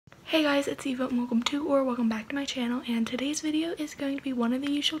Hey guys, it's Eva and welcome back to my channel, and today's video is going to be one of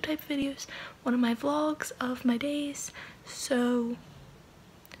the usual type videos, one of my vlogs of my days. So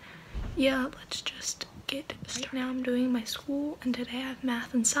yeah, let's just get started. Now I'm doing my school and today I have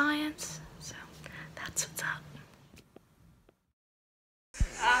math and science, so that's what's up.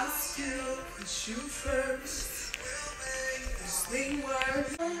 I'll still put you first. This thing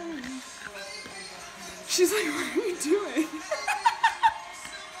works. She's like, what are you doing?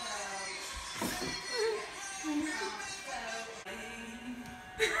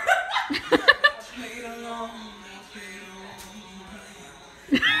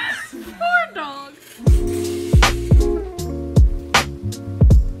 Poor dog.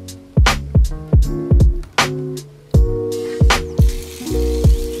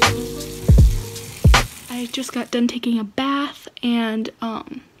 I just got done taking a bath and I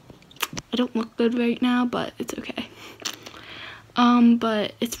don't look good right now, but it's okay.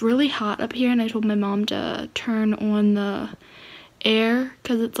 But it's really hot up here and I told my mom to turn on the air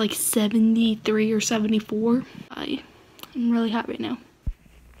because it's like 73 or 74. I'm really hot right now.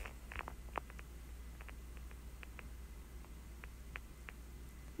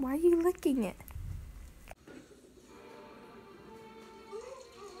 Why are you licking it?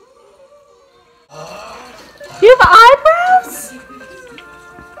 You have eyebrows?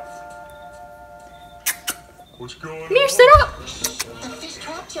 What's going on? Mir, sit up! These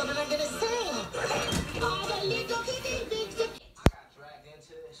trap children are gonna sing. All the little bitty things that I got dragged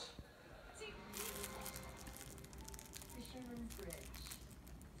into this.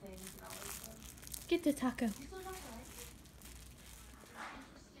 Get the taco.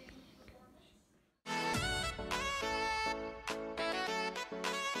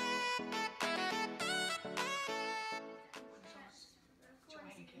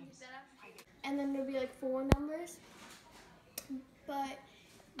 And then there'd be like 4 numbers, but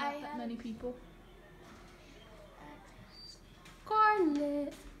Not that many people.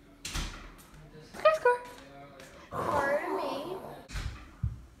 Scarlet. Okay, score. Pardon me.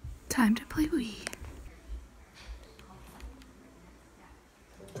 Time to play Wii.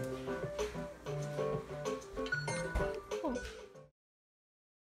 Oh.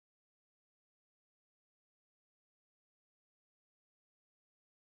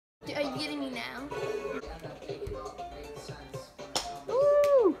 Are you getting me now?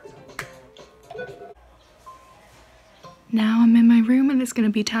 Woo! Now I'm in my room and it's gonna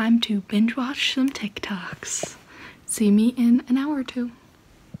be time to binge watch some TikToks. See me in an hour or two.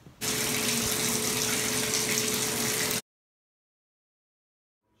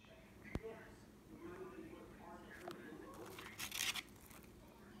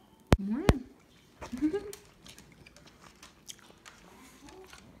 Morning.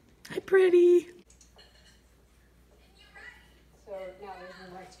 Hi, pretty. So now there's no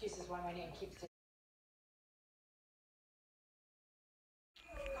more excuses why my name keeps it.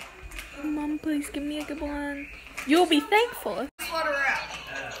 Mom, please give me a good one. You'll be thankful. Lemon?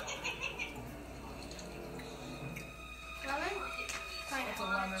 Pineapple.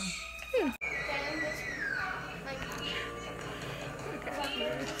 Lemon. Then just, like,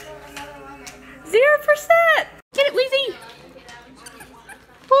 another lemon. 0%. Get it, Weezy.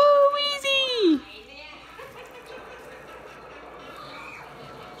 Woo, Weezy.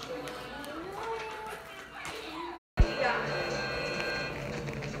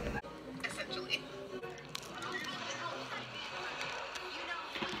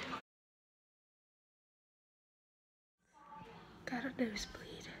 Got a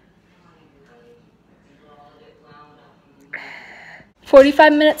nosebleed.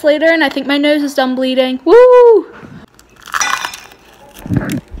 45 minutes later and I think my nose is done bleeding. Woo!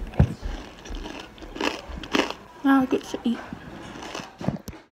 Now I get to eat.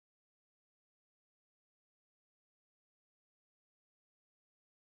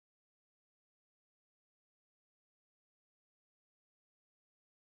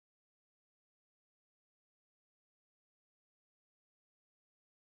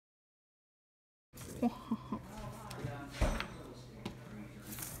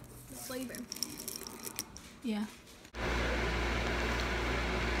 Flavor. Yeah.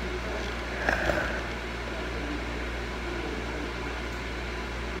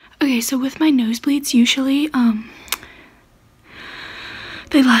 Okay, so with my nosebleeds, usually,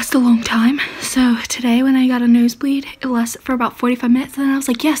 they last a long time. So today when I got a nosebleed, it lasted for about 45 minutes, and then I was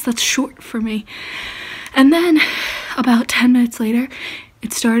like, yes, that's short for me. And then about 10 minutes later,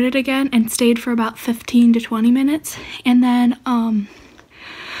 it started again and stayed for about 15 to 20 minutes. And then,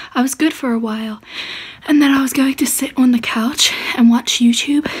 I was good for a while. And then I was going to sit on the couch and watch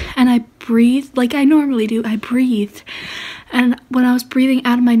YouTube, and I breathed like I normally do. I breathed And when I was breathing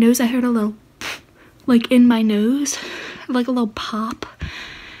out of my nose, I heard a little, like in my nose, like a little pop.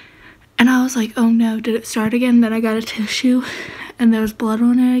 And I was like, oh no, did it start again? Then I got a tissue and there was blood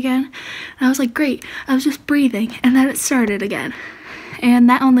on it again. And I was like, great, I was just breathing. And then it started again. And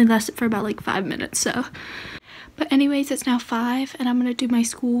that only lasted for about like 5 minutes, so. But anyways, it's now 5 and I'm gonna do my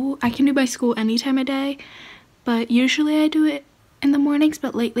school. I can do my school any time of day, but usually I do it in the mornings,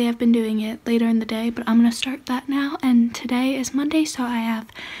 but lately I've been doing it later in the day. But I'm gonna start that now, and today is Monday, so I have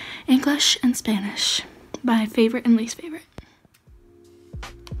English and Spanish, my favorite and least favorite.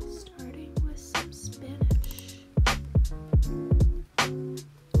 Starting with some Spanish.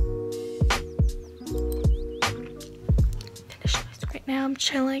 Right now I'm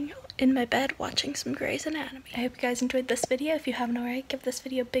chilling in my bed watching some Grey's Anatomy. I hope you guys enjoyed this video. If you haven't already, give this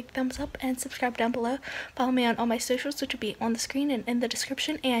video a big thumbs up and subscribe down below. Follow me on all my socials, which will be on the screen and in the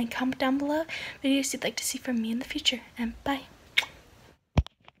description, and comment down below videos you'd like to see from me in the future. And bye.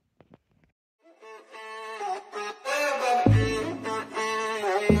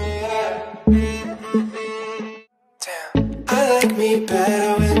 Damn, I like me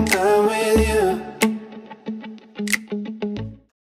better when I'm with you.